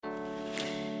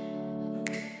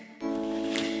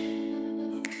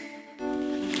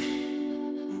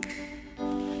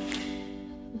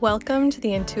Welcome to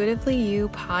the Intuitively You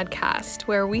podcast,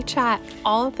 where we chat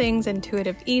all things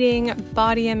intuitive eating,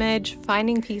 body image,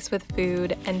 finding peace with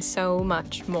food, and so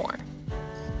much more.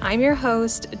 I'm your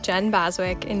host, Jen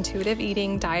Baswick, intuitive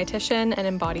eating dietitian and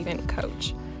embodiment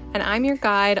coach, and I'm your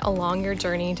guide along your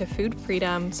journey to food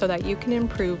freedom so that you can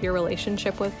improve your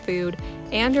relationship with food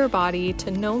and your body to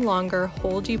no longer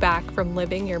hold you back from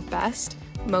living your best,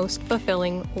 most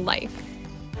fulfilling life.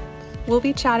 We'll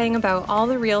be chatting about all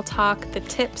the real talk, the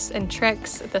tips and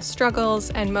tricks, the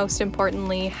struggles, and most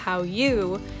importantly, how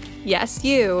you, yes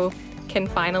you, can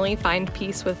finally find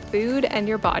peace with food and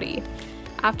your body.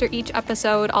 After each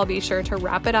episode, I'll be sure to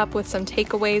wrap it up with some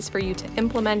takeaways for you to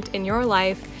implement in your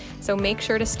life, so make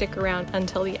sure to stick around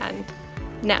until the end.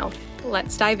 Now,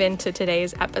 let's dive into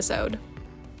today's episode.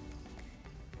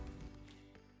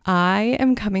 I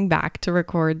am coming back to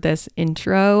record this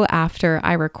intro after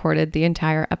I recorded the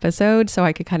entire episode so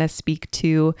I could kind of speak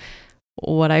to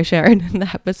what I shared in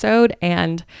the episode.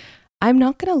 And I'm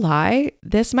not going to lie,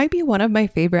 this might be one of my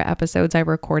favorite episodes I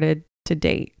recorded to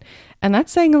date. And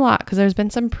that's saying a lot because there's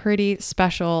been some pretty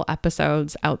special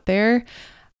episodes out there.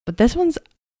 But this one's,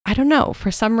 I don't know, for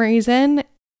some reason,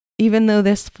 even though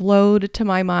this flowed to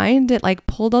my mind, it like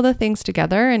pulled all the things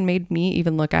together and made me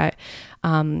even look at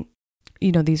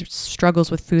these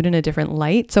struggles with food in a different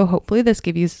light. So hopefully this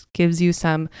gives you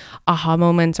some aha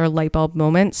moments or light bulb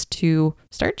moments to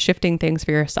start shifting things for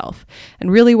yourself.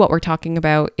 And really what we're talking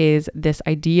about is this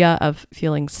idea of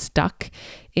feeling stuck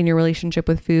in your relationship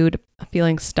with food,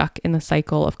 feeling stuck in the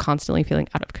cycle of constantly feeling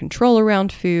out of control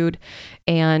around food,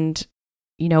 and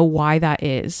why that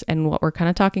is. And what we're kind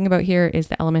of talking about here is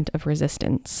the element of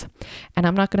resistance. And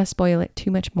I'm not going to spoil it too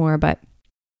much more, but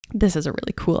this is a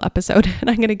really cool episode, and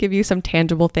I'm going to give you some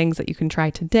tangible things that you can try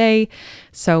today.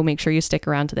 So make sure you stick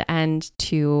around to the end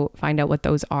to find out what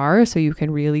those are so you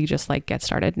can really just get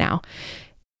started now.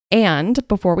 And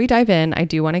before we dive in, I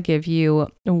do want to give you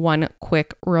one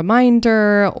quick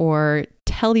reminder or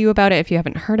tell you about it if you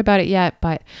haven't heard about it yet.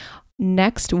 But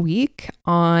next week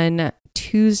on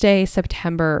Tuesday,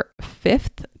 September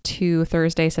 5th to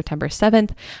Thursday, September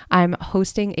 7th, I'm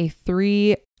hosting a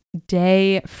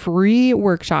 3-day free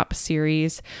workshop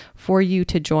series for you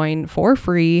to join for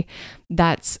free.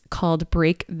 That's called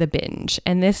Break the Binge.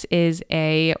 And this is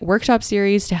a workshop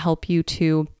series to help you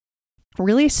to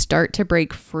really start to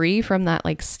break free from that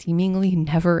seemingly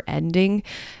never ending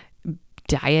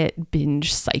diet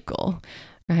binge cycle,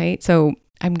 right? So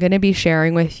I'm going to be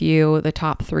sharing with you the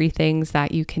top 3 things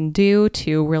that you can do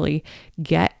to really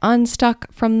get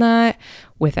unstuck from that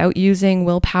without using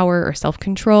willpower or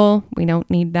self-control. We don't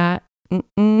need that.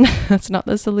 That's not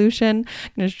the solution.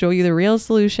 I'm going to show you the real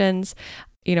solutions,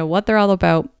 what they're all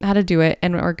about, how to do it.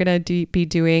 And we're going to be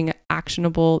doing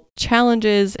actionable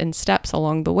challenges and steps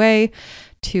along the way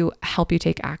to help you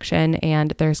take action.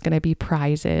 And there's going to be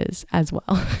prizes as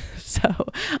well. So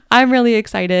I'm really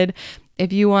excited.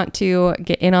 If you want to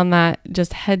get in on that,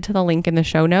 just head to the link in the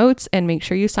show notes and make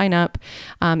sure you sign up.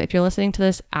 If you're listening to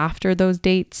this after those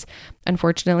dates,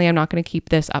 unfortunately, I'm not going to keep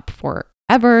this up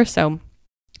forever. So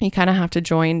you kind of have to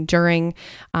join during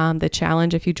the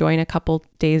challenge. If you join a couple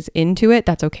days into it,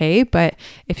 that's okay. But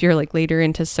if you're later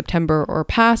into September or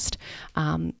past,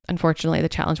 unfortunately, the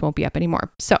challenge won't be up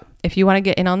anymore. So if you want to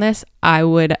get in on this, I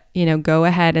would, go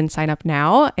ahead and sign up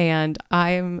now. And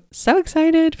I'm so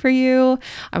excited for you.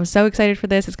 I'm so excited for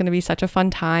this. It's going to be such a fun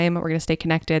time. We're going to stay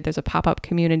connected. There's a pop-up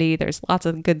community. There's lots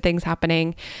of good things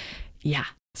happening. Yeah.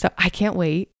 So I can't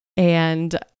wait.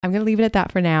 And I'm going to leave it at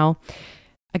that for now.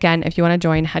 Again, if you want to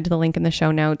join, head to the link in the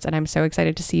show notes, and I'm so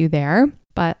excited to see you there.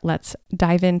 But let's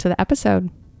dive into the episode.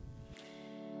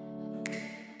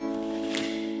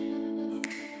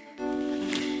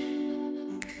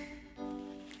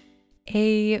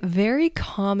 A very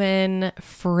common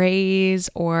phrase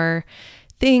or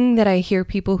thing that I hear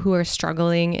people who are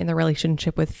struggling in the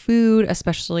relationship with food,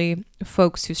 especially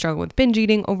folks who struggle with binge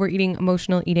eating, overeating,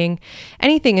 emotional eating,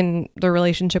 anything in the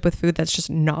relationship with food that's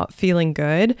just not feeling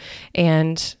good,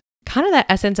 and kind of that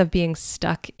essence of being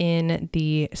stuck in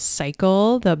the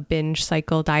cycle, the binge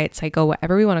cycle, diet cycle,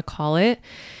 whatever we want to call it.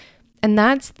 And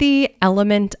that's the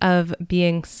element of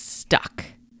being stuck.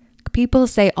 People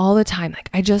say all the time,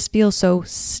 I just feel so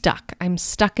stuck. I'm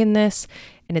stuck in this.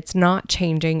 And it's not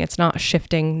changing, it's not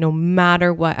shifting no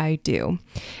matter what I do.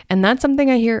 And that's something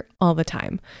I hear all the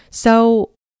time.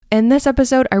 So in this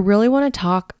episode, I really want to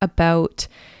talk about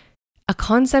a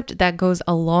concept that goes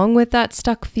along with that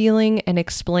stuck feeling and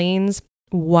explains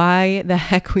why the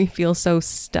heck we feel so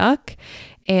stuck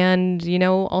and,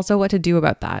 also what to do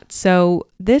about that. So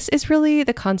this is really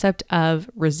the concept of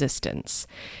resistance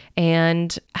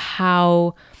and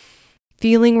how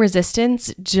feeling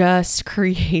resistance just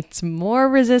creates more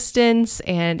resistance,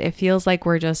 and it feels like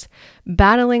we're just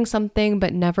battling something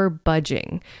but never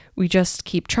budging. We just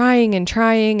keep trying and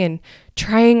trying and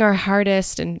trying our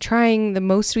hardest and trying the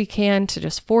most we can to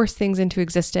just force things into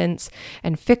existence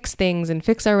and fix things and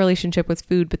fix our relationship with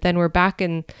food. But then we're back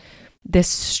in this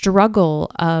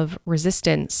struggle of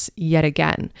resistance yet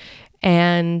again.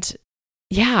 And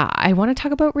yeah, I want to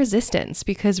talk about resistance,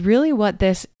 because really what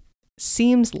this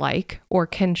seems like, or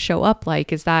can show up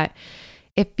like, is that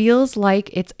it feels like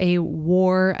it's a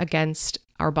war against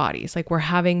our bodies. Like we're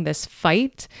having this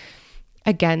fight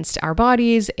against our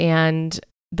bodies and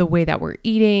the way that we're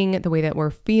eating, the way that we're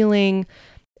feeling,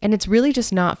 and it's really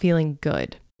just not feeling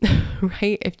good,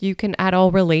 right? If you can at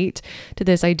all relate to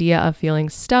this idea of feeling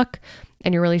stuck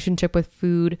and your relationship with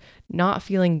food not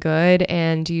feeling good,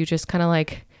 and you just kind of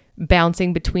like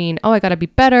bouncing between, oh, I got to be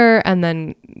better, and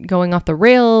then going off the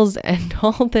rails and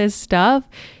all this stuff,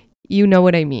 you know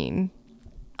what I mean.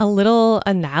 A little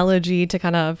analogy to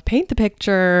kind of paint the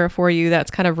picture for you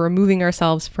that's kind of removing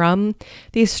ourselves from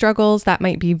these struggles that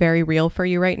might be very real for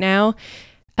you right now.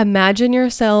 Imagine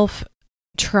yourself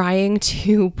trying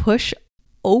to push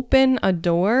open a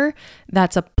door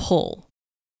that's a pull,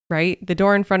 right? The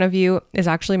door in front of you is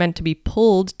actually meant to be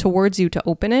pulled towards you to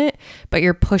open it, but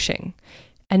you're pushing.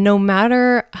 And no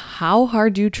matter how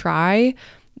hard you try,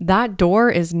 that door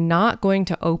is not going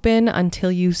to open until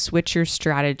you switch your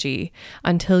strategy,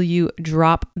 until you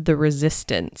drop the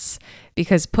resistance.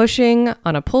 Because pushing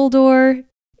on a pull door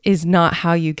is not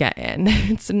how you get in.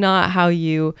 It's not how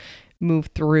you move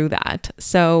through that.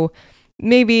 So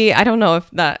maybe, I don't know if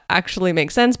that actually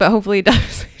makes sense, but hopefully it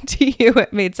does to you.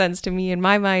 It made sense to me in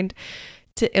my mind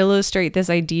to illustrate this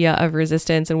idea of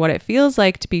resistance and what it feels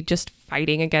like to be just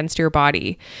fighting against your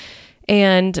body.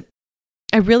 And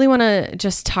I really want to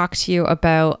just talk to you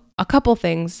about a couple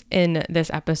things in this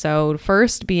episode.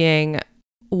 First being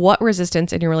what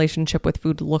resistance in your relationship with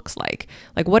food looks like.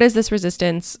 Like, what is this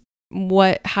resistance?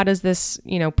 How does this,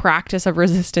 practice of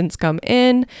resistance come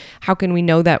in? How can we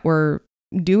know that we're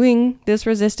doing this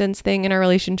resistance thing in our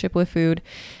relationship with food?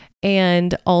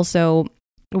 And also,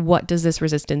 what does this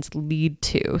resistance lead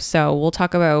to? So we'll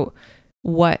talk about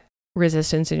what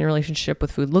resistance in your relationship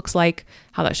with food looks like,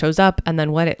 how that shows up, and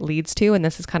then what it leads to. And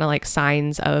this is kind of like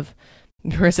signs of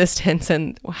resistance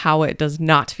and how it does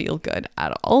not feel good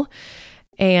at all.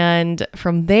 And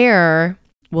from there,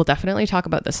 we'll definitely talk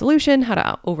about the solution, how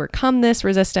to overcome this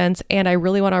resistance. And I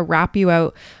really want to wrap you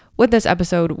out with this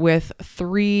episode with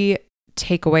 3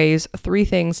 takeaways, 3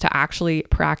 things to actually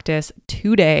practice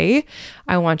today.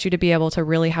 I want you to be able to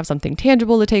really have something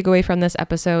tangible to take away from this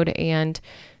episode and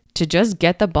to just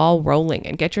get the ball rolling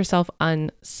and get yourself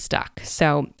unstuck.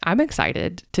 So I'm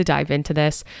excited to dive into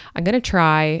this. I'm going to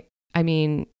try,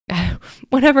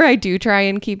 whenever I do try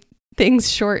and keep things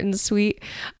short and sweet,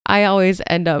 I always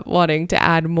end up wanting to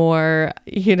add more,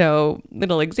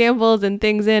 little examples and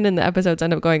things in, and the episodes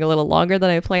end up going a little longer than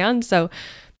I planned. So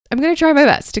I'm going to try my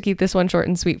best to keep this one short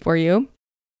and sweet for you.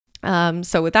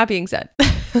 So with that being said,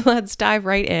 let's dive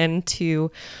right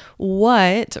into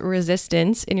what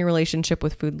resistance in your relationship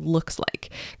with food looks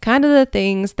like. Kind of the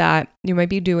things that you might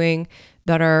be doing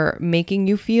that are making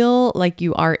you feel like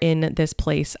you are in this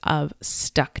place of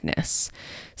stuckness.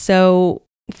 So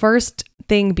first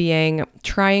thing being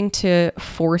trying to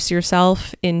force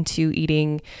yourself into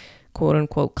eating quote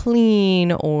unquote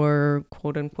clean or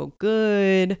quote unquote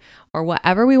good, or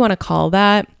whatever we want to call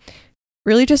that.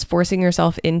 Really just forcing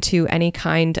yourself into any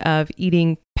kind of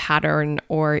eating pattern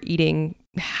or eating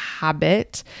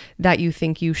habit that you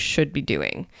think you should be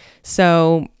doing.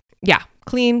 So yeah,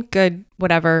 clean, good,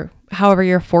 whatever, however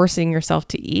you're forcing yourself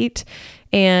to eat.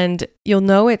 And you'll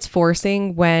know it's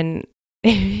forcing when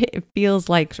it feels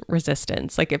like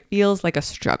resistance, like it feels like a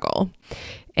struggle.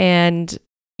 And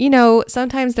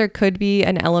sometimes there could be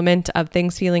an element of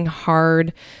things feeling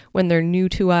hard when they're new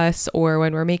to us or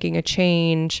when we're making a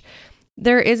change.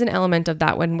 There is an element of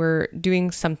that when we're doing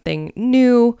something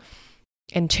new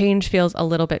and change feels a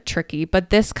little bit tricky, but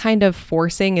this kind of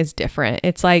forcing is different.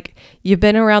 It's like you've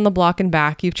been around the block and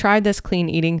back, you've tried this clean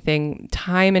eating thing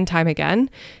time and time again,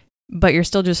 but you're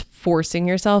still just forcing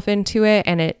yourself into it,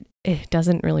 and it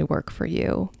doesn't really work for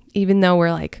you. Even though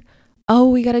we're like, oh,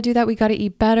 we got to do that. We got to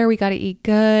eat better. We got to eat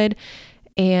good.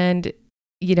 And,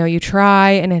 you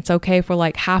try and it's okay for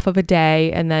like half of a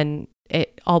day and then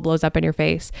it all blows up in your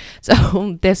face.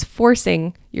 So this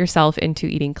forcing yourself into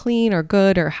eating clean or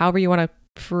good, or however you want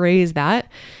to phrase that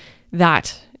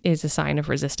is a sign of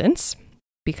resistance,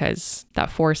 because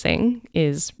that forcing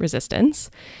is resistance.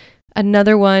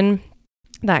 Another one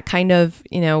that kind of,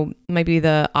 might be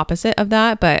the opposite of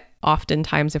that. But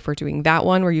oftentimes, if we're doing that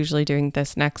one, we're usually doing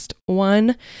this next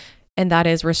one. And that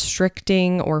is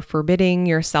restricting or forbidding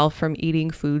yourself from eating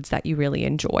foods that you really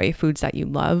enjoy, foods that you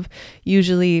love.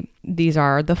 Usually these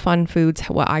are the fun foods,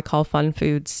 what I call fun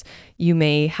foods. You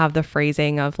may have the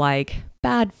phrasing of like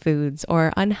bad foods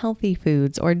or unhealthy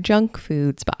foods or junk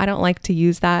foods, but I don't like to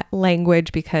use that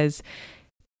language because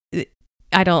the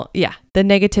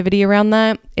negativity around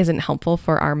that isn't helpful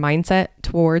for our mindset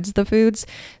towards the foods.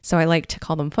 So I like to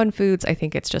call them fun foods. I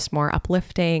think it's just more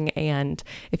uplifting. And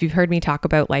if you've heard me talk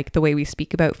about like the way we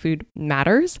speak about food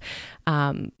matters,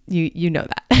 you know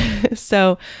that.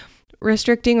 So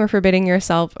restricting or forbidding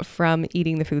yourself from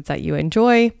eating the foods that you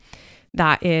enjoy,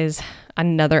 that is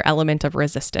another element of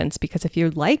resistance, because if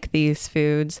you like these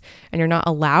foods and you're not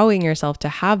allowing yourself to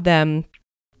have them,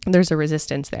 there's a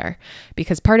resistance there,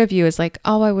 because part of you is like,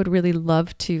 oh, I would really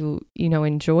love to,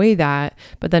 enjoy that.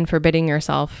 But then forbidding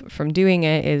yourself from doing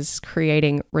it is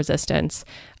creating resistance.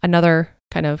 Another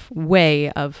kind of way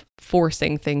of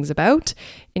forcing things about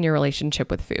in your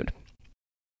relationship with food.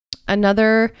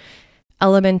 Another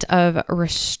element of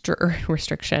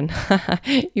restriction,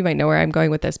 you might know where I'm going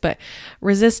with this, but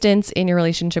resistance in your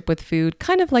relationship with food,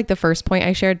 kind of like the first point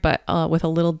I shared, but with a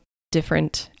little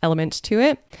different elements to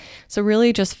it. So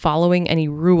really just following any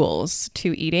rules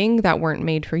to eating that weren't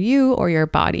made for you or your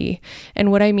body. And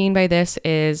what I mean by this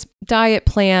is diet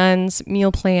plans,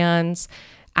 meal plans,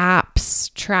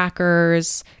 apps,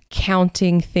 trackers,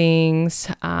 counting things,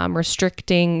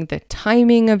 restricting the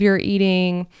timing of your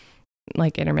eating,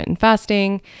 like intermittent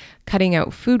fasting, cutting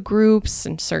out food groups,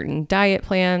 and certain diet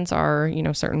plans are,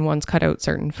 certain ones cut out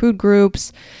certain food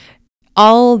groups.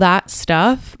 All that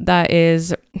stuff that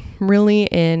is really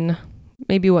in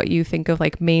maybe what you think of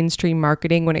like mainstream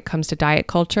marketing when it comes to diet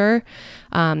culture.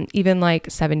 Even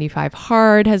like 75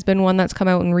 Hard has been one that's come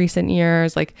out in recent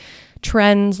years, like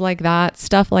trends like that,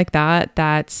 stuff like that,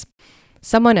 that's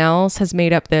someone else has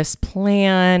made up this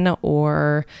plan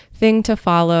or thing to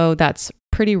follow that's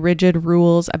pretty rigid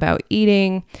rules about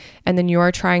eating. And then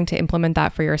you're trying to implement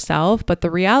that for yourself. But the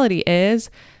reality is,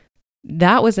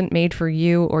 that wasn't made for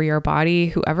you or your body.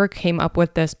 Whoever came up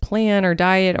with this plan or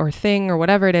diet or thing or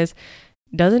whatever it is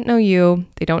doesn't know you.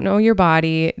 They don't know your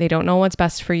body. They don't know what's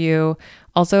best for you.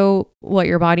 Also, what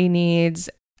your body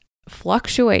needs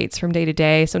fluctuates from day to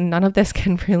day. So none of this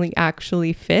can really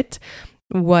actually fit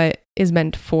what is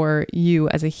meant for you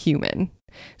as a human.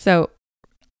 So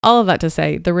all of that to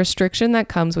say, the restriction that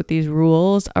comes with these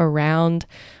rules around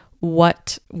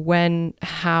what, when,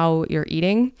 how you're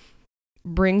eating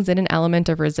brings in an element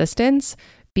of resistance,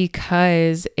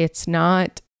 because it's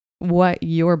not what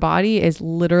your body is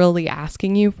literally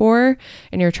asking you for,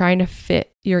 and you're trying to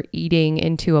fit your eating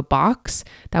into a box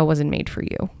that wasn't made for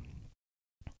you.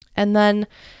 And then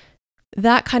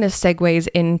that kind of segues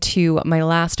into my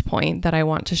last point that I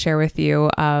want to share with you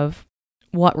of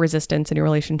what resistance in your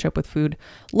relationship with food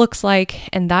looks like.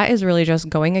 And that is really just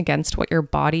going against what your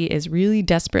body is really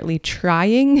desperately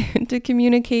trying to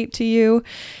communicate to you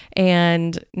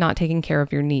and not taking care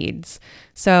of your needs.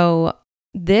 So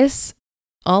this,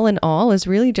 all in all, is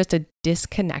really just a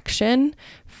disconnection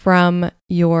from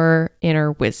your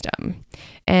inner wisdom.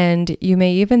 And you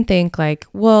may even think like,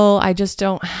 well, I just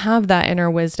don't have that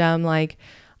inner wisdom. Like,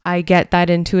 I get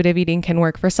that intuitive eating can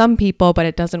work for some people, but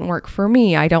it doesn't work for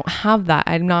me. I don't have that.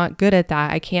 I'm not good at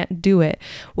that. I can't do it.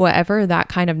 Whatever that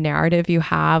kind of narrative you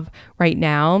have right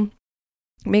now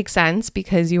makes sense,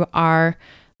 because you are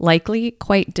likely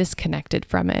quite disconnected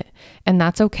from it. And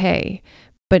that's okay.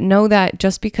 But know that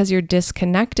just because you're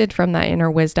disconnected from that inner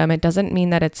wisdom, it doesn't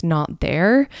mean that it's not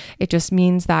there. It just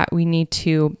means that we need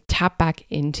to tap back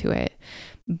into it.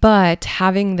 But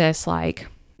having this like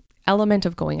element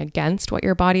of going against what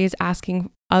your body is asking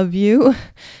of you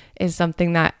is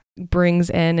something that brings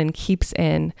in and keeps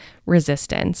in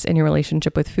resistance in your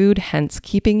relationship with food, hence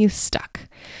keeping you stuck.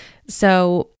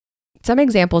 So some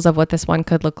examples of what this one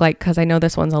could look like, because I know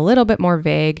this one's a little bit more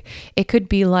vague. It could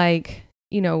be like,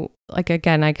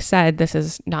 again, like I said, this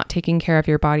is not taking care of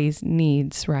your body's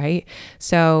needs, right?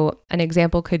 So an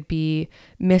example could be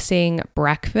missing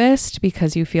breakfast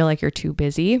because you feel like you're too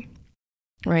busy.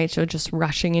 Right. So just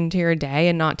rushing into your day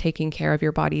and not taking care of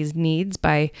your body's needs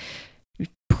by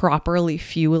properly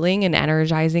fueling and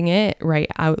energizing it right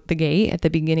out the gate at the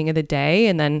beginning of the day.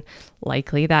 And then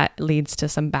likely that leads to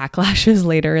some backlashes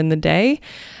later in the day.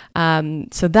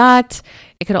 So that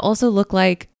it could also look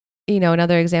like,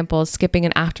 another example is skipping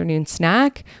an afternoon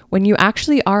snack when you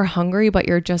actually are hungry, but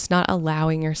you're just not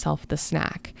allowing yourself the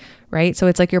snack, right? So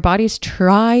it's like your body's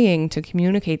trying to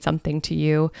communicate something to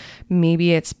you.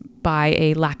 Maybe it's by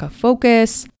a lack of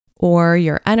focus, or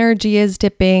your energy is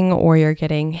dipping, or you're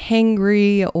getting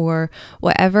hangry, or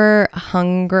whatever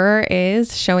hunger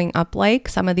is showing up like.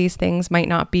 Some of these things might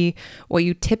not be what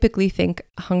you typically think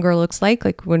hunger looks like.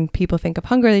 Like when people think of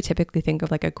hunger, they typically think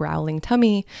of like a growling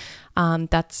tummy.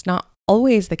 That's not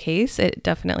always the case. It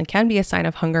definitely can be a sign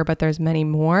of hunger, but there's many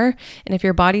more. And if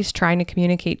your body's trying to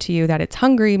communicate to you that it's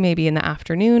hungry, maybe in the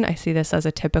afternoon, I see this as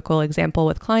a typical example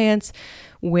with clients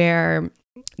where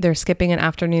they're skipping an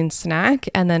afternoon snack.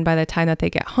 And then by the time that they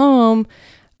get home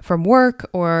from work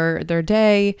or their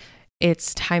day,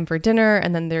 it's time for dinner.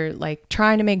 And then they're like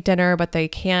trying to make dinner, but they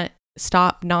can't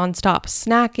stop nonstop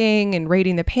snacking and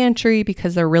raiding the pantry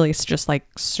because they're really just like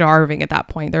starving at that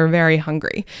point. They're very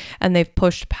hungry and they've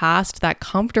pushed past that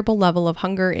comfortable level of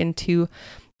hunger into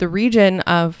the region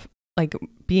of like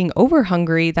being over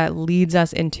hungry that leads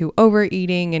us into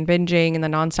overeating and binging and the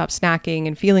nonstop snacking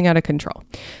and feeling out of control.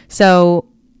 So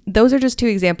those are just two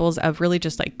examples of really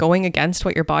just like going against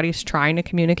what your body's trying to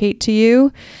communicate to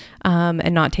you,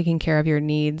 and not taking care of your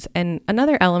needs. And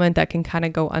another element that can kind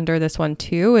of go under this one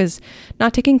too is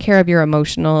not taking care of your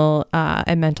emotional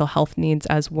and mental health needs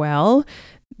as well.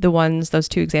 Those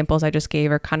two examples I just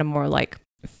gave are kind of more like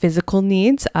physical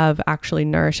needs of actually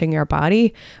nourishing your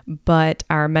body, but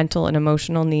our mental and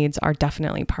emotional needs are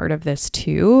definitely part of this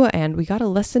too. And we got to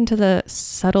listen to the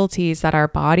subtleties that our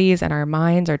bodies and our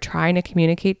minds are trying to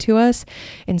communicate to us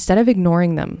instead of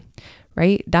ignoring them,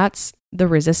 right? That's the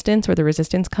resistance, where the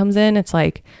resistance comes in. It's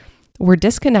like we're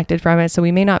disconnected from it, so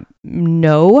we may not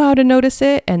know how to notice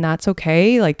it, and that's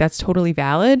okay. Like that's totally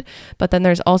valid. But then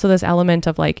there's also this element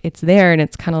of like it's there and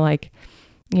it's kind of like,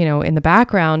 you know, in the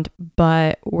background,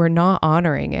 but we're not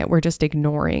honoring it. We're just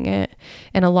ignoring it.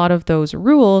 And a lot of those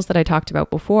rules that I talked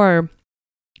about before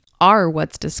are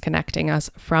what's disconnecting us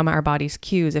from our body's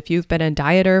cues. If you've been a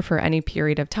dieter for any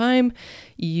period of time,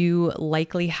 you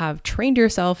likely have trained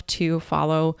yourself to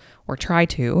follow or try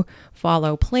to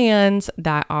follow plans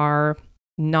that are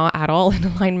not at all in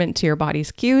alignment to your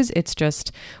body's cues. It's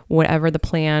just whatever the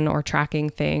plan or tracking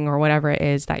thing or whatever it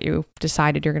is that you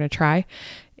decided you're going to try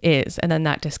is, and then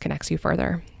that disconnects you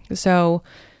further. So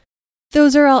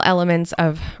those are all elements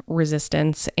of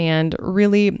resistance. And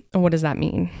really, what does that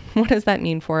mean? What does that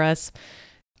mean for us?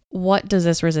 What does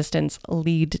this resistance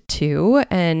lead to?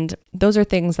 And those are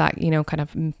things that, you know, kind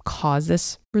of cause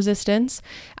this resistance.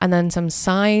 And then some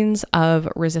signs of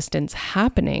resistance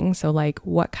happening. So like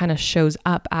what kind of shows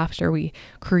up after we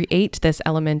create this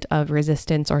element of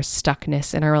resistance or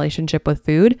stuckness in our relationship with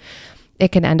food.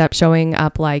 It can end up showing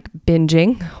up like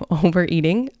binging,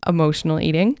 overeating, emotional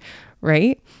eating,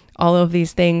 right? All of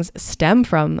these things stem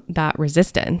from that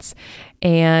resistance.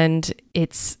 And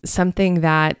it's something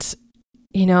that,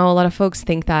 you know, a lot of folks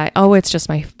think that, oh, it's just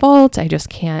my fault. I just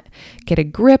can't get a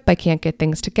grip. I can't get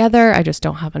things together. I just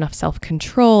don't have enough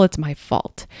self-control. It's my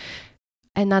fault.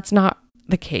 And that's not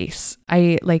the case.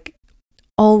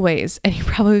 Always, and you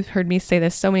probably have heard me say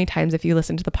this so many times if you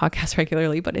listen to the podcast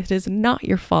regularly, but it is not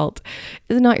your fault.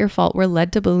 It is not your fault. We're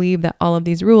led to believe that all of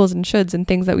these rules and shoulds and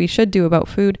things that we should do about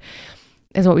food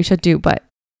is what we should do. But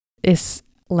it's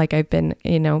like I've been,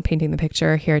 you know, painting the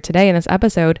picture here today in this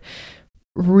episode,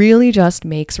 really just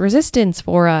makes resistance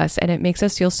for us. And it makes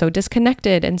us feel so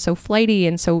disconnected and so flighty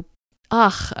and so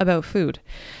about food.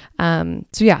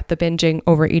 So yeah, the binging,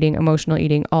 overeating, emotional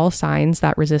eating, all signs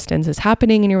that resistance is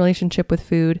happening in your relationship with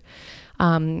food.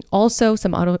 Also,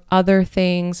 some other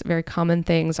things, very common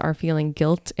things, are feeling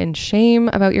guilt and shame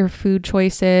about your food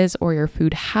choices or your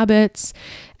food habits.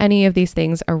 Any of these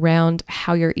things around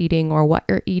how you're eating or what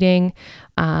you're eating.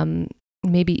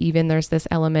 Maybe even there's this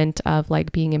element of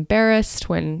like being embarrassed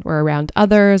when we're around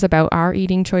others about our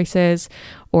eating choices,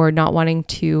 or not wanting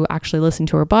to actually listen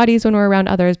to our bodies when we're around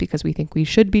others because we think we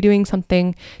should be doing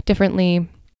something differently,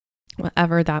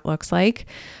 whatever that looks like.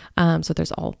 So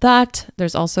there's all that.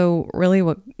 There's also really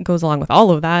what goes along with all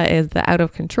of that is the out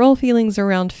of control feelings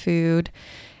around food,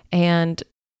 and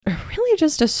really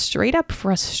just a straight up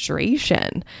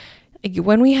frustration.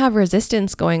 When we have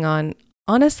resistance going on,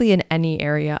 honestly, in any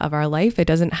area of our life, it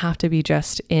doesn't have to be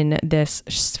just in this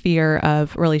sphere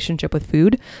of relationship with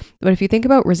food. But if you think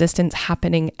about resistance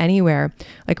happening anywhere,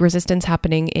 like resistance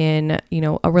happening in, you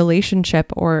know, a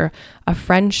relationship or a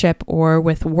friendship or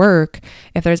with work,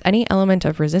 if there's any element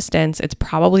of resistance, it's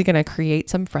probably going to create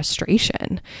some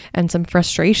frustration, and some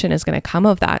frustration is going to come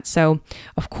of that. So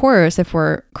of course, if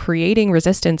we're creating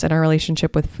resistance in our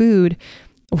relationship with food,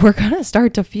 we're going to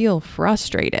start to feel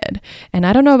frustrated. And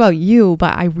I don't know about you,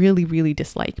 but I really, really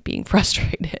dislike being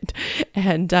frustrated.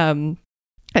 And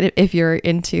if you're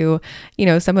into, you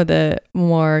know, some of the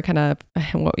more kind of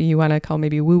what you want to call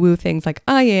maybe woo-woo things like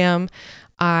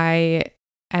I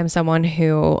I'm someone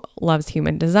who loves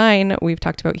human design. We've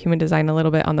talked about human design a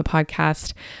little bit on the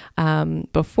podcast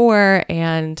before,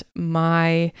 and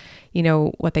my,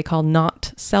 what they call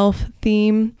not self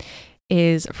theme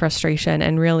is frustration.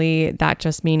 And really that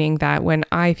just meaning that when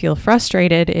I feel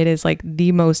frustrated, it is like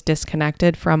the most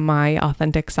disconnected from my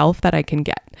authentic self that I can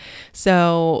get.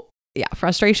 So yeah,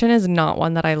 frustration is not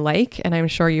one that I like, and I'm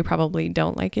sure you probably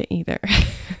don't like it either.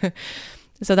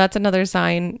 So that's another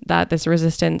sign that this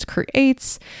resistance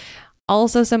creates.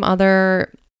 Also, some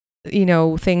other,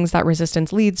 things that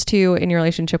resistance leads to in your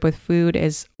relationship with food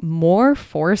is more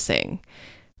forcing.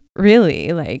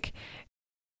 Really, like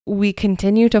we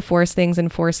continue to force things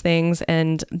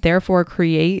and therefore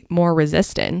create more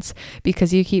resistance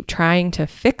because you keep trying to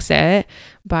fix it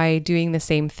by doing the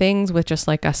same things with just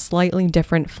like a slightly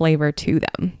different flavor to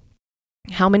them.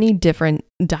 How many different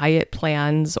diet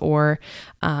plans or,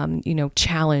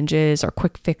 challenges or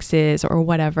quick fixes or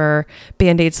whatever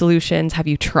Band-Aid solutions have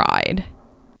you tried?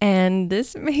 And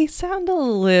this may sound a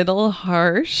little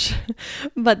harsh,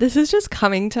 but this is just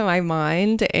coming to my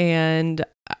mind, and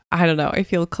I don't know, I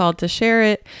feel called to share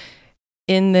it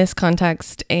in this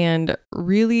context. And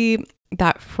really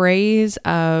that phrase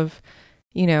of,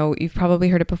 you've probably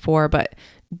heard it before, but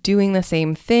doing the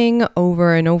same thing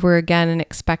over and over again and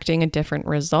expecting a different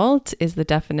result is the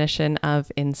definition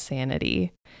of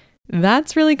insanity.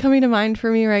 That's really coming to mind for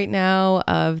me right now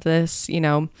of this,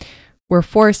 we're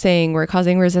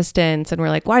causing resistance, and we're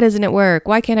like, why doesn't it work?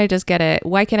 Why can't I just get it?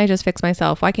 Why can't I just fix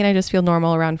myself? Why can't I just feel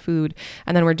normal around food?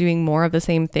 And then we're doing more of the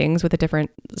same things with a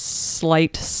different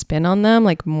slight spin on them,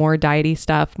 like more diety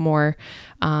stuff, more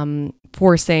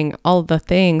forcing all the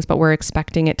things, but we're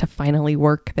expecting it to finally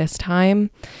work this time.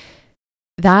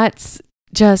 That's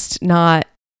just not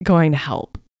going to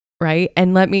help. Right?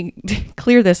 And let me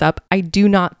clear this up. I do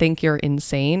not think you're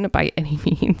insane by any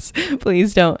means.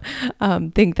 Please don't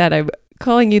think that I'm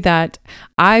calling you that.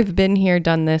 I've been here,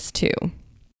 done this too.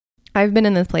 I've been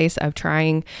in this place of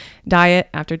trying diet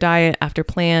after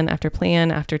plan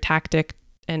after tactic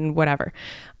and whatever.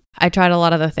 I tried a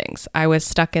lot of the things. I was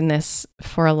stuck in this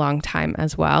for a long time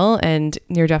as well. And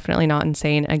you're definitely not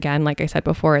insane. Again, like I said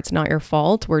before, it's not your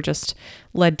fault. We're just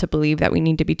led to believe that we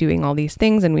need to be doing all these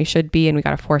things, and we should be, and we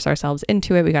got to force ourselves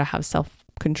into it. We got to have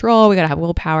self-control. We got to have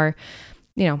willpower,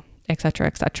 et cetera,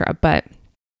 et cetera. But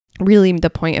really the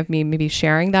point of me maybe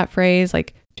sharing that phrase,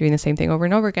 like doing the same thing over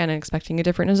and over again and expecting a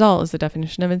different result, is the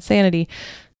definition of insanity.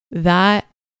 That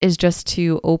is just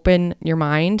to open your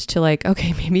mind to like,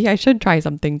 okay, maybe I should try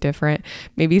something different.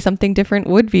 Maybe something different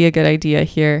would be a good idea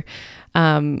here.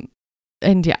 And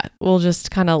yeah, we'll just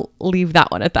kind of leave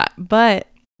that one at that. But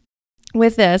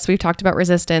with this, we've talked about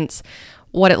resistance,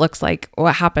 what it looks like,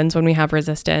 what happens when we have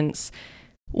resistance.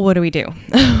 What do we do?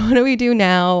 What do we do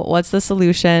now? What's the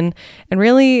solution? And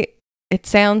really, it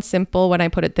sounds simple when I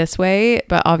put it this way,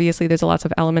 but obviously there's lots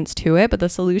of elements to it. But the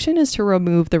solution is to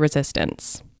remove the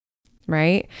resistance.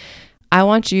 Right? I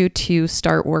want you to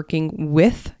start working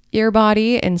with your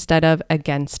body instead of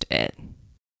against it.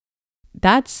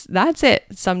 That's it,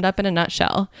 summed up in a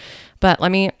nutshell. But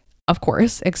let me, of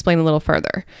course, explain a little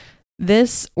further.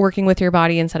 This working with your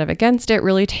body instead of against it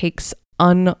really takes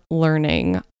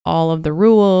unlearning all of the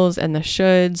rules and the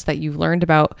shoulds that you've learned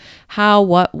about how,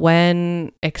 what,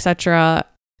 when, etc.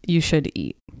 you should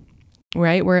eat.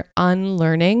 Right? We're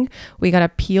unlearning. We got to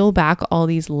peel back all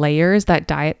these layers that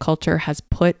diet culture has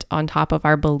put on top of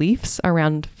our beliefs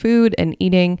around food and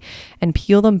eating, and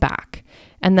peel them back.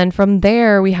 And then from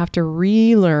there, we have to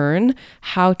relearn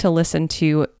how to listen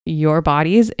to your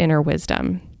body's inner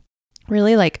wisdom.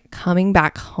 Really like coming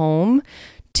back home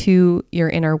to your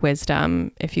inner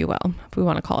wisdom, if you will, if we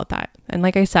want to call it that. And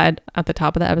like I said at the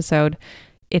top of the episode,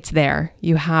 it's there.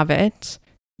 You have it.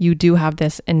 You do have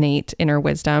this innate inner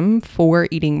wisdom for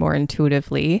eating more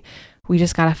intuitively. We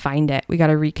just got to find it. We got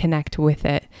to reconnect with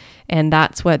it. And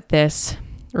that's what this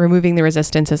removing the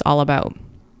resistance is all about.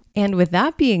 And with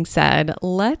that being said,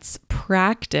 let's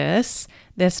practice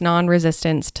this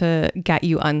non-resistance to get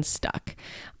you unstuck.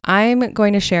 I'm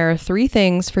going to share 3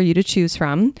 things for you to choose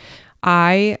from.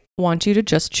 I want you to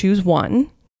just choose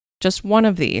just one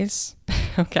of these,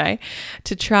 okay,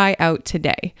 to try out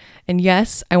today. And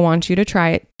yes, I want you to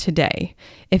try it today.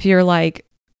 If you're like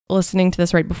listening to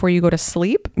this right before you go to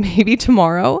sleep, maybe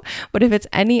tomorrow, but if it's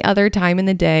any other time in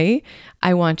the day,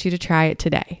 I want you to try it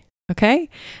today, okay?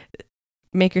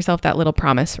 Make yourself that little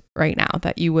promise right now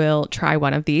that you will try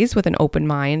one of these with an open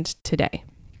mind today.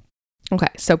 Okay,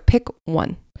 so pick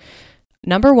one.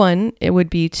 Number 1, it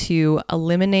would be to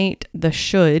eliminate the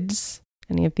shoulds,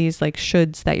 any of these like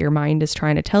shoulds that your mind is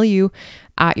trying to tell you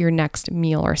at your next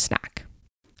meal or snack.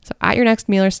 So at your next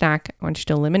meal or snack, I want you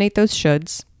to eliminate those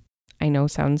shoulds. I know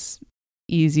sounds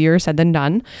easier said than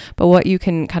done, but what you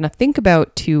can kind of think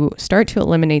about to start to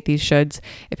eliminate these shoulds,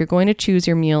 if you're going to choose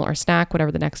your meal or snack,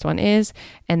 whatever the next one is,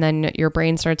 and then your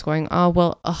brain starts going, oh,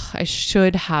 well, I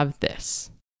should have this,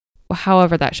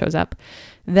 however that shows up,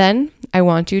 then I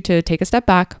want you to take a step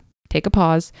back, take a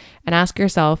pause, and ask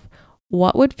yourself,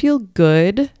 what would feel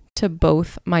good to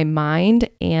both my mind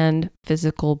and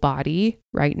physical body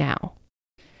right now?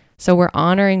 So we're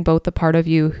honoring both the part of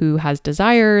you who has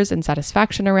desires and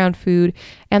satisfaction around food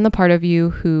and the part of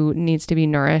you who needs to be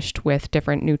nourished with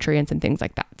different nutrients and things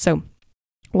like that. So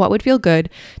what would feel good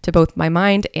to both my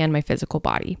mind and my physical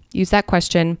body? Use that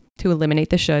question to eliminate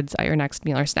the shoulds at your next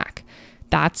meal or snack.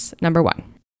 That's number one.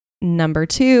 Number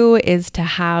two is to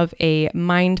have a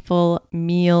mindful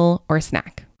meal or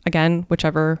snack. Again,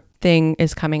 whichever thing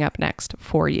is coming up next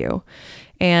for you.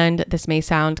 And this may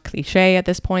sound cliche at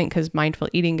this point because mindful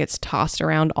eating gets tossed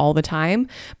around all the time,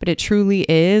 but it truly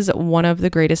is one of the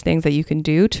greatest things that you can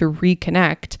do to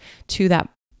reconnect to that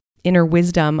inner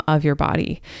wisdom of your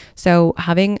body. So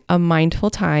having a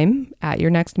mindful time at your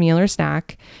next meal or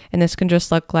snack, and this can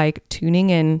just look like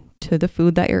tuning in to the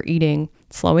food that you're eating,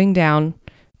 slowing down,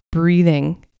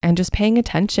 breathing, and just paying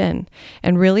attention.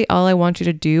 And really all I want you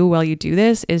to do while you do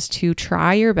this is to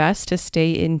try your best to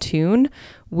stay in tune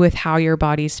with how your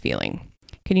body's feeling.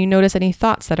 Can you notice any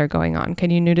thoughts that are going on?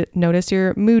 Can you notice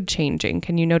your mood changing?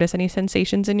 Can you notice any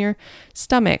sensations in your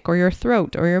stomach or your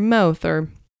throat or your mouth or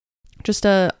just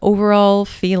a overall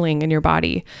feeling in your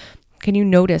body? Can you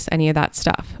notice any of that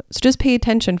stuff? So just pay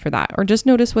attention for that, or just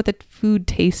notice what the food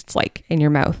tastes like in your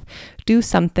mouth. Do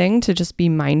something to just be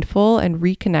mindful and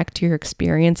reconnect to your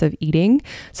experience of eating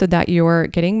so that you're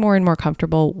getting more and more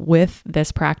comfortable with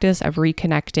this practice of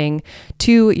reconnecting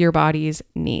to your body's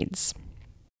needs.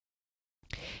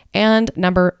 And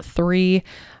number three,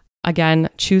 again,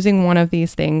 choosing one of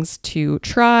these things to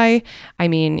try. I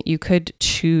mean, you could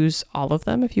choose all of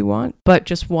them if you want, but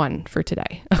just one for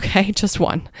today. Okay, just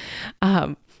one.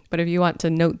 But if you want to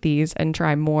note these and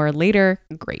try more later,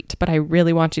 great. But I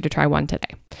really want you to try one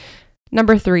today.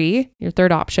 Number three, your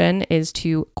third option is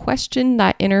to question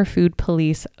that inner food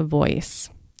police voice.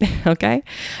 Okay,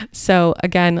 so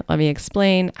again, let me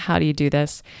explain. How do you do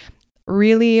this?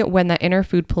 Really, when that inner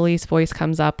food police voice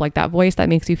comes up, like that voice that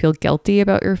makes you feel guilty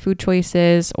about your food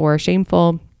choices or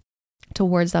shameful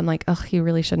towards them, like, oh, you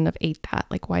really shouldn't have ate that.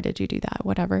 Like, why did you do that?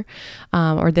 Whatever.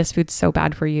 Or this food's so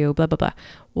bad for you, blah, blah, blah.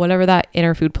 Whatever that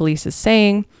inner food police is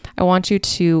saying, I want you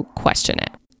to question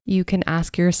it. You can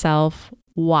ask yourself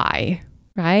why,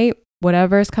 right?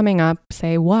 Whatever is coming up,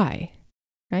 say why,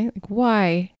 right? Like,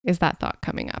 why is that thought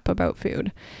coming up about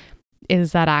food?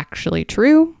 Is that actually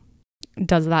true?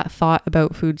 Does that thought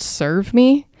about food serve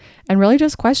me? And really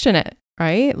just question it,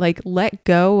 right? Like, let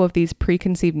go of these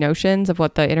preconceived notions of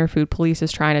what the inner food police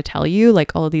is trying to tell you,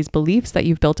 like all of these beliefs that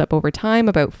you've built up over time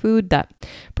about food that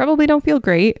probably don't feel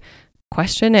great.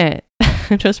 Question it.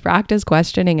 Just practice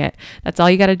questioning it. That's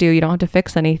all you got to do. You don't have to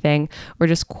fix anything. We're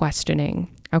just questioning.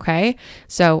 Okay.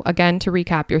 So again, to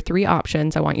recap your three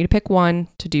options, I want you to pick one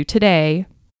to do today.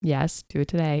 Yes, do it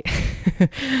today.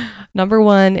 Number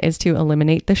one is to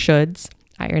eliminate the shoulds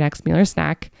at your next meal or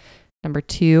snack. Number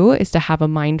two is to have a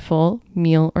mindful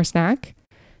meal or snack.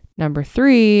 Number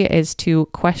three is to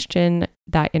question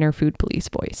that inner food police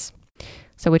voice.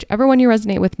 So whichever one you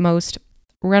resonate with most,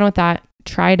 run with that,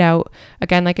 try it out.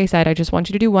 Again, like I said, I just want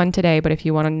you to do one today, but if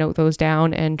you want to note those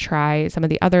down and try some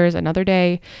of the others another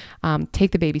day,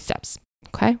 take the baby steps.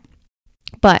 Okay.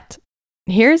 But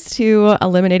here's to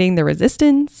eliminating the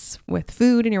resistance with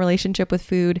food and your relationship with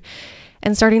food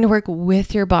and starting to work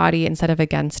with your body instead of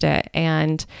against it.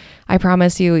 And I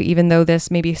promise you, even though this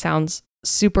maybe sounds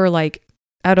super like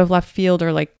out of left field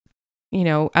or like, you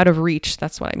know, out of reach,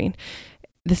 that's what I mean.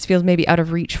 This feels maybe out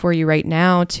of reach for you right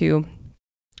now to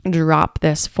drop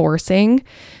this forcing.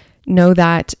 Know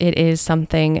that it is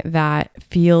something that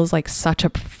feels like such a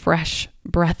fresh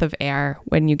breath of air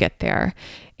when you get there.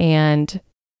 And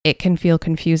it can feel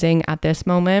confusing at this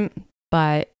moment,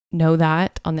 but know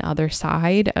that on the other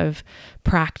side of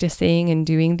practicing and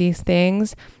doing these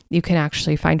things, you can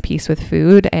actually find peace with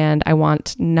food. And I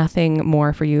want nothing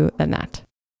more for you than that.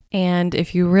 And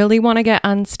if you really want to get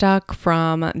unstuck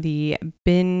from the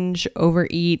binge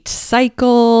overeat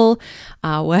cycle,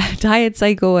 diet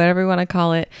cycle, whatever you want to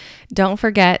call it, don't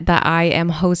forget that I am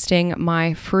hosting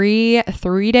my free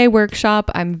 3-day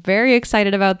workshop. I'm very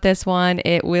excited about this one.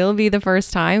 It will be the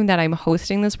first time that I'm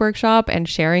hosting this workshop and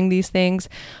sharing these things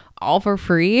all for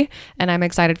free. And I'm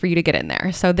excited for you to get in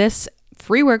there. So this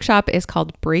free workshop is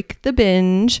called Break the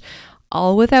Binge.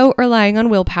 all without relying on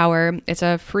willpower. It's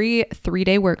a free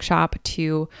 3-day workshop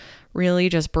to really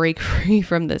just break free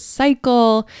from this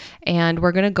cycle. And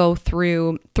we're going to go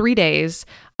through 3 days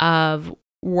of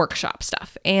workshop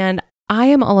stuff. And I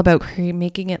am all about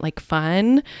making it like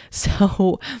fun.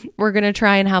 So we're going to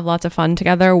try and have lots of fun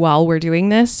together while we're doing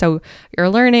this. So you're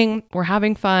learning, we're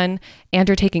having fun, and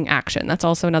you're taking action. That's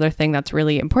also another thing that's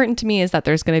really important to me, is that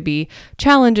there's going to be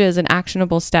challenges and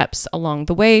actionable steps along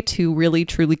the way to really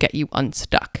truly get you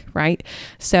unstuck, right?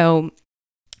 So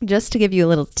just to give you a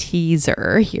little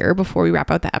teaser here before we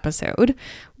wrap out the episode,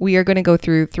 we are going to go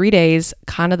through 3 days,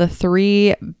 kind of the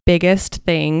 3 biggest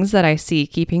things that I see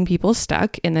keeping people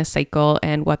stuck in this cycle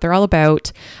and what they're all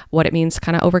about, what it means to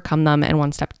kind of overcome them, and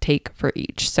one step to take for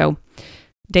each. So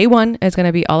day 1 is going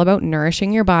to be all about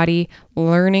nourishing your body,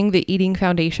 learning the eating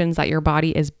foundations that your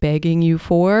body is begging you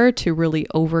for to really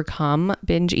overcome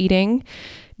binge eating.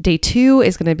 Day 2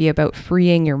 is going to be about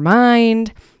freeing your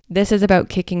mind. This is about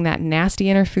kicking that nasty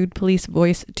inner food police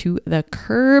voice to the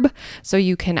curb so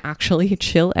you can actually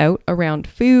chill out around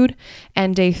food.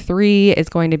 And day 3 is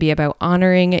going to be about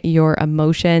honoring your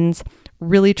emotions.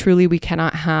 Really, truly, we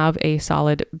cannot have a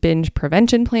solid binge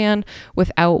prevention plan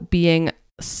without being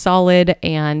solid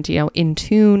and, in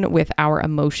tune with our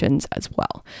emotions as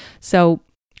well. So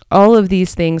all of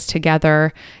these things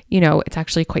together, it's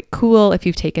actually quite cool. If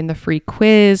you've taken the free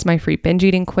quiz, my free binge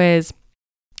eating quiz,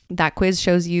 that quiz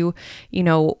shows you,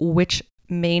 which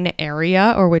main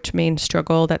area or which main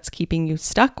struggle that's keeping you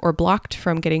stuck or blocked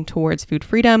from getting towards food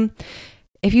freedom.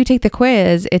 If you take the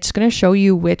quiz, it's going to show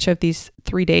you which of these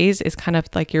 3 days is kind of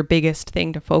like your biggest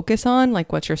thing to focus on,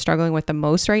 like what you're struggling with the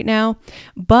most right now.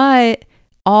 But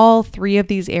all 3 of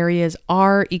these areas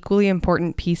are equally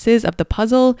important pieces of the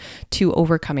puzzle to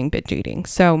overcoming binge eating.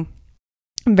 So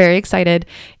I'm very excited.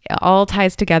 It all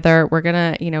ties together. We're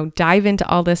going to, dive into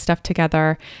all this stuff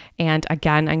together. And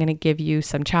again, I'm going to give you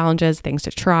some challenges, things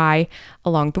to try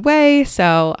along the way.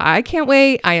 So I can't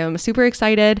wait. I am super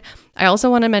excited. I also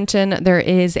want to mention there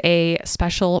is a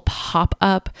special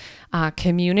pop-up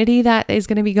community that is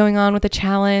going to be going on with the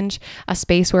challenge, a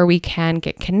space where we can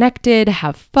get connected,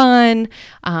 have fun,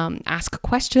 ask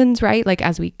questions, right? Like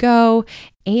as we go.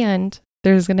 And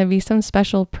there's going to be some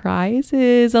special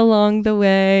prizes along the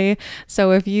way. So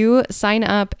if you sign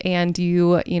up and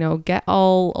you get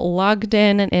all logged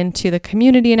in and into the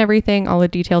community and everything, all the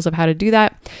details of how to do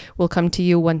that will come to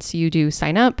you once you do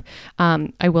sign up.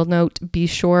 I will note, be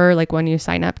sure when you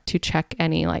sign up to check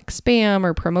any spam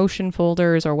or promotion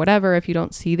folders or whatever. If you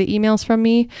don't see the emails from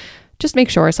me, just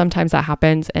make sure. Sometimes that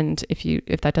happens. And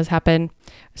if that does happen,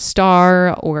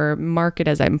 star or mark it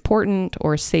as important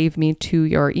or save me to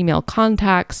your email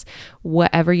contacts,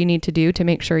 whatever you need to do to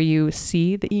make sure you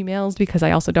see the emails, because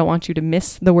I also don't want you to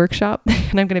miss the workshop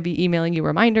and I'm going to be emailing you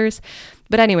reminders.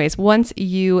 But anyways, once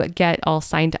you get all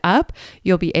signed up,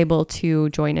 you'll be able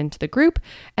to join into the group,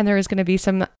 and there is going to be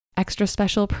some extra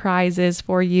special prizes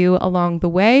for you along the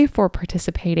way for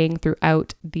participating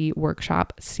throughout the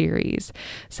workshop series.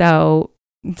 So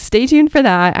stay tuned for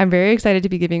that. I'm very excited to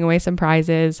be giving away some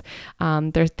prizes.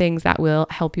 There's things that will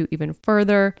help you even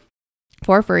further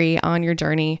for free on your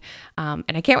journey. And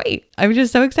I can't wait. I'm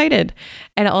just so excited.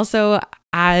 And also,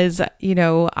 as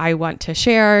I want to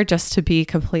share, just to be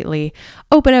completely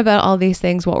open about all these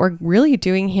things, what we're really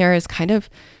doing here is kind of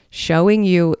showing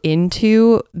you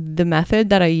into the method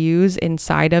that I use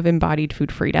inside of Embodied Food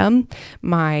Freedom,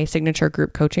 my signature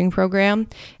group coaching program.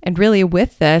 And really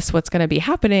with this, what's going to be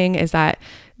happening is that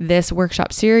this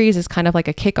workshop series is kind of like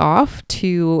a kickoff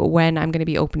to when I'm going to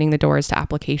be opening the doors to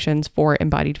applications for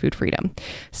Embodied Food Freedom.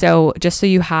 So just so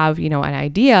you have, an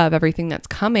idea of everything that's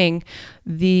coming,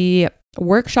 the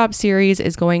workshop series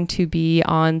is going to be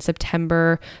on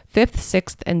September 5th,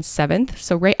 6th, and 7th.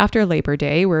 So right after Labor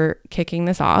Day, we're kicking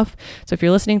this off. So if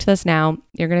you're listening to this now,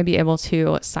 you're going to be able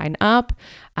to sign up.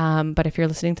 But if you're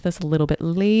listening to this a little bit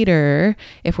later,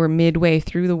 if we're midway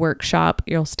through the workshop,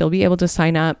 you'll still be able to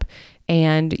sign up,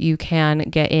 and you can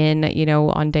get in,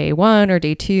 on day 1 or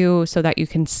day 2 so that you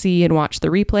can see and watch the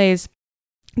replays.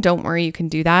 Don't worry, you can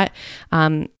do that.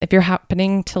 If you're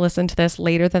happening to listen to this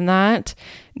later than that,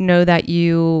 know that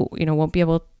you won't be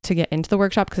able to get into the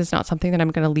workshop because it's not something that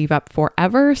I'm going to leave up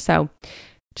forever. So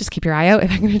just keep your eye out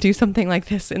if I'm going to do something like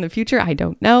this in the future. I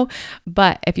don't know.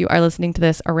 But if you are listening to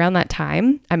this around that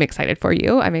time, I'm excited for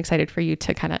you. I'm excited for you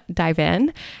to kind of dive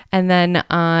in. And then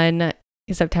on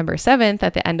September 7th,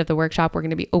 at the end of the workshop, we're going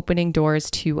to be opening doors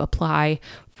to apply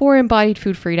for Embodied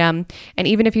Food Freedom. And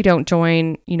even if you don't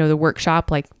join, the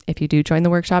workshop, if you do join the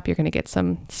workshop, you're going to get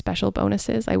some special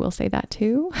bonuses. I will say that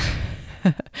too.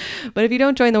 But if you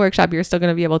don't join the workshop, you're still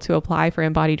going to be able to apply for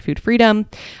embodied food freedom.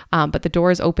 But the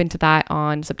doors open to that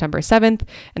on September 7th,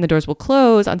 and the doors will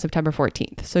close on September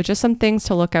 14th. So just some things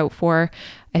to look out for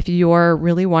if you're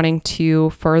really wanting to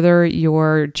further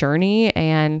your journey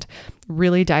and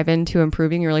really dive into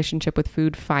improving your relationship with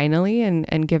food finally,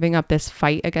 and giving up this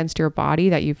fight against your body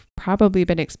that you've probably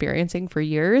been experiencing for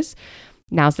years.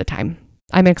 Now's the time.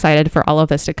 I'm excited for all of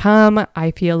this to come.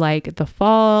 I feel like the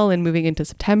fall and moving into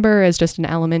September is just an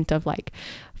element of like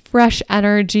fresh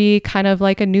energy, kind of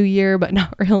like a new year, but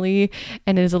not really.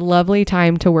 And it is a lovely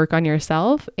time to work on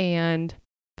yourself and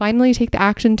finally take the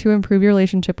action to improve your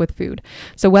relationship with food.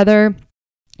 So whether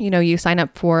you sign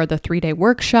up for the 3-day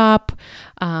workshop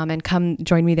and come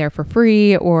join me there for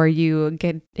free, or you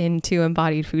get into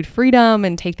embodied food freedom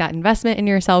and take that investment in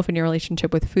yourself and your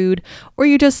relationship with food, or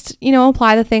you just,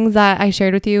 apply the things that I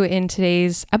shared with you in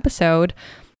today's episode.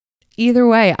 Either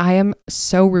way, I am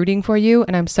so rooting for you,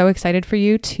 and I'm so excited for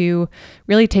you to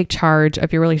really take charge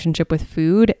of your relationship with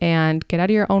food and get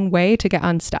out of your own way to get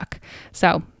unstuck.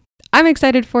 So I'm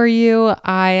excited for you.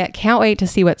 I can't wait to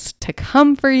see what's to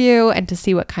come for you and to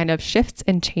see what kind of shifts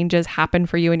and changes happen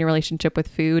for you in your relationship with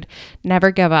food.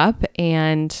 Never give up,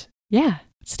 and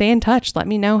stay in touch. Let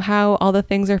me know how all the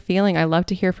things are feeling. I love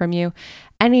to hear from you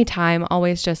anytime.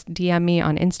 Always just DM me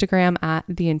on Instagram at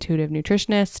The Intuitive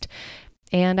Nutritionist,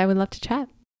 and I would love to chat.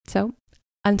 So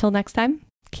until next time,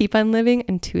 keep on living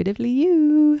intuitively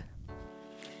you.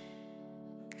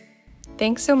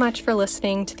 Thanks so much for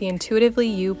listening to the Intuitively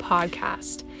You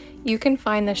podcast. You can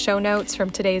find the show notes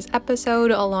from today's episode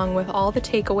along with all the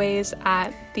takeaways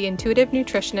at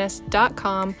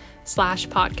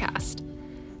theintuitivenutritionist.com/podcast.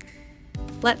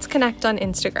 Let's connect on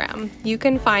Instagram. You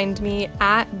can find me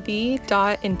at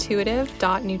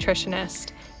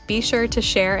the.intuitive.nutritionist. Be sure to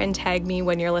share and tag me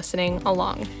when you're listening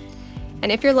along.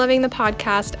 And if you're loving the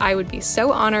podcast, I would be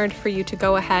so honored for you to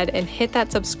go ahead and hit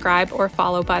that subscribe or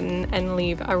follow button and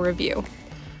leave a review.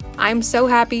 I'm so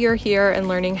happy you're here and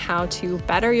learning how to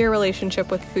better your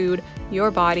relationship with food, your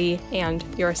body, and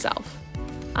yourself.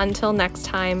 Until next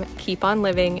time, keep on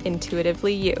living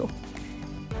intuitively you.